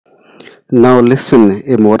Now listen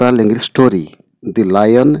a moral English story. The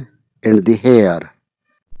Lion and the Hare.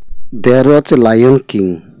 There was a lion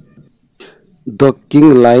king. The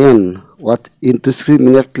king lion was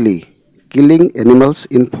indiscriminately killing animals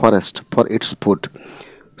in forest for its food.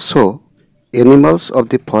 So animals of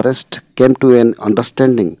the forest came to an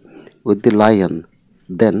understanding with the lion.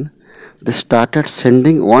 Then they started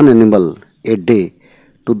sending one animal a day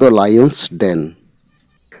to the lion's den.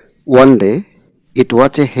 One day it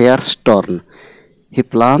was a hare's turn. He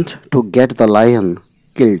planned to get the lion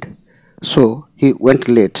killed, so he went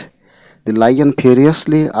late. The lion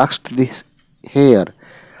furiously asked the hare,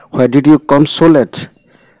 "Why did you come so late?"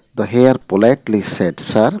 The hare politely said,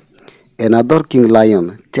 "Sir, another king lion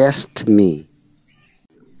chased me."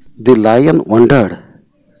 The lion wondered,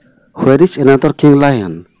 "Where is another king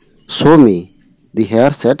lion? Show me." The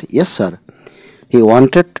hare said, "Yes, sir. He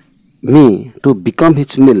wanted me to become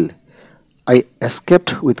his meal. I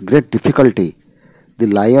escaped with great difficulty." The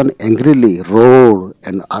lion angrily roared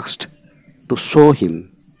and asked to show him.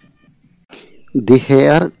 The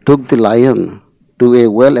hare took the lion to a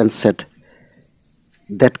well and said,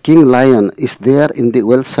 "That king lion is there in the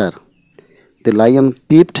well, sir." The lion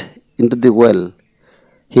peeped into the well.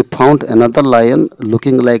 He found another lion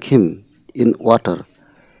looking like him in water.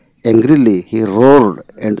 Angrily he roared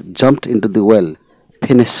and jumped into the well.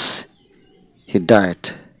 Finish! He died.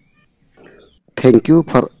 Thank you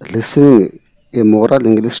for listening a moral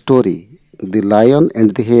English story, The Lion and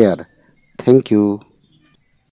the Hare. Thank you.